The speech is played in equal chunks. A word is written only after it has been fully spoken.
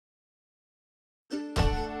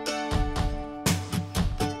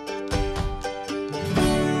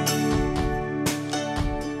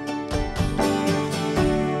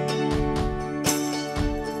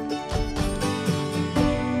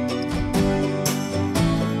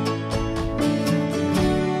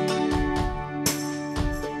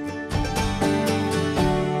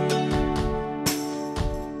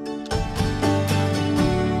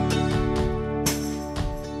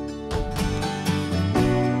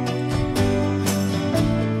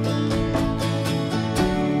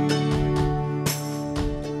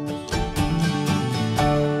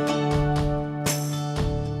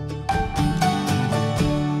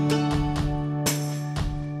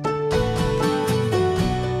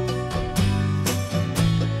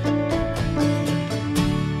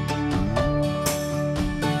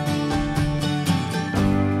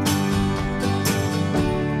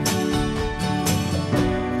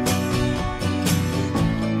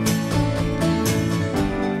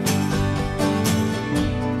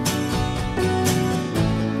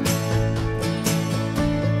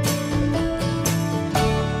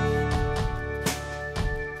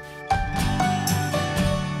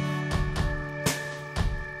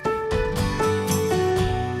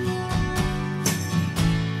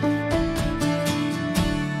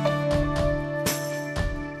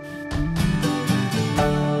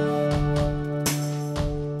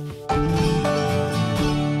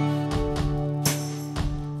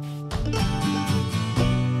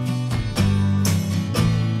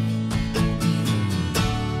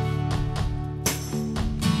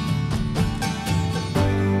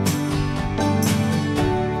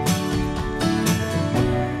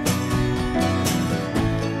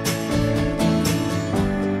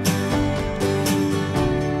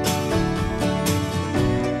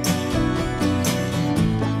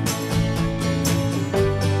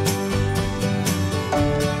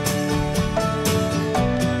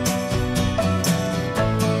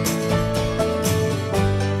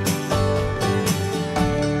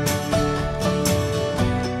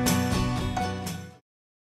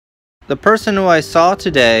The person who I saw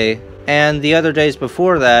today and the other days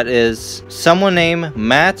before that is someone named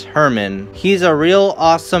Matt Herman. He's a real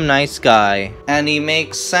awesome, nice guy, and he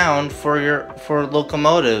makes sound for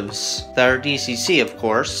locomotives that are DCC, of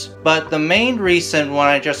course. But the main recent one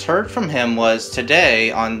I just heard from him was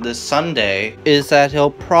today, on this Sunday, is that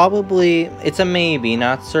he'll probably, it's a maybe,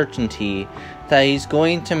 not certainty, that he's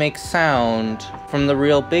going to make sound from the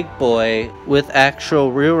real Big Boy with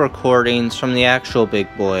actual real recordings from the actual Big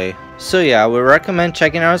Boy. So yeah, I would recommend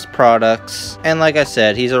checking out his products, and like I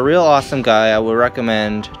said, he's a real awesome guy. I would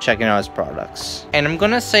recommend checking out his products. And I'm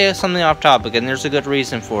gonna say something off topic, and there's a good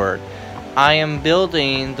reason for it. I am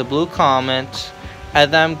building the Blue Comet,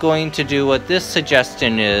 and I'm going to do what this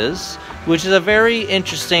suggestion is, which is a very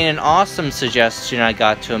interesting and awesome suggestion, I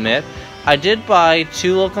got to admit. I did buy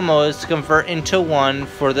 2 locomotives to convert into one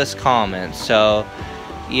for this Comet, so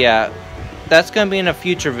yeah. That's going to be in a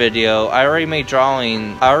future video. I already made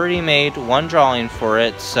one drawing for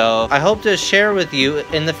it, so I hope to share with you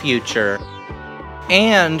in the future.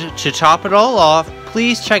 And to top it all off,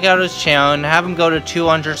 please check out his channel and have him go to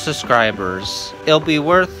 200 subscribers. It'll be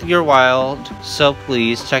worth your while, so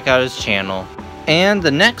please check out his channel. And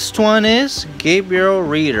the next one is Gabriel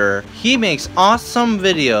Reeder. He makes awesome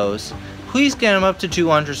videos. Please get him up to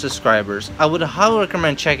 200 subscribers. I would highly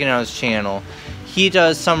recommend checking out his channel. He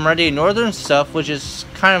does some Ready Northern stuff, which is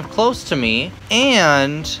kind of close to me,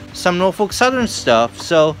 and some Norfolk Southern stuff.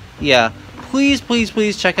 So yeah, please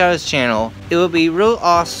check out his channel. It would be real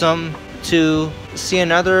awesome to see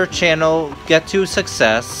another channel get to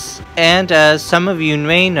success. And as some of you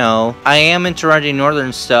may know, I am into Ready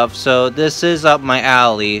Northern stuff, so this is up my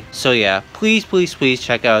alley. So yeah, please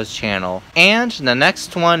check out his channel. And the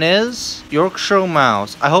next one is Yorkshire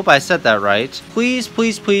Mouse. I hope I said that right. Please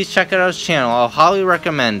check out his channel. I'll highly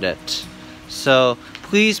recommend it. So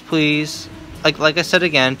please, like I said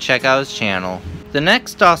again, check out his channel. The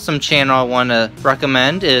next awesome channel I want to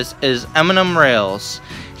recommend is M&M Rails.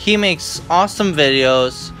 He makes awesome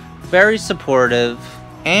videos, very supportive,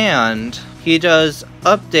 and he does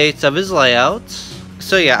updates of his layouts.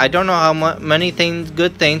 So yeah, I don't know how many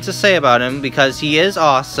good things to say about him because he is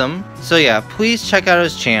awesome. So yeah, please check out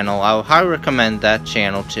his channel. I would highly recommend that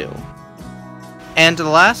channel too. And the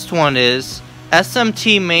last one is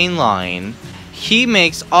SMT Mainline. He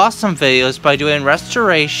makes awesome videos by doing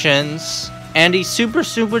restorations, and he's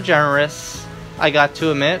super generous, I got to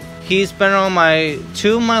admit. He's been on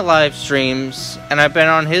 2 of my live streams, and I've been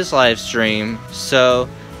on his live stream, so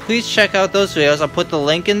please check out those videos. I'll put the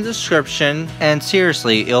link in the description, and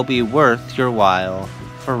seriously, it'll be worth your while,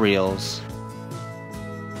 for reals.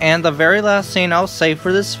 And the very last thing I'll say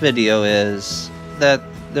for this video is that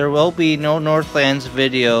there will be no Northlands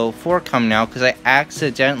video coming out because I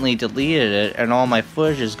accidentally deleted it and all my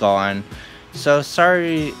footage is gone. So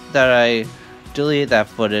sorry that I deleted that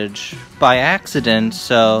footage by accident,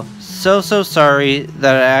 so sorry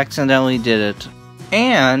that I accidentally did it.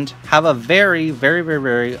 And have a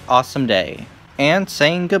very awesome day. And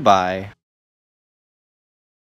saying goodbye.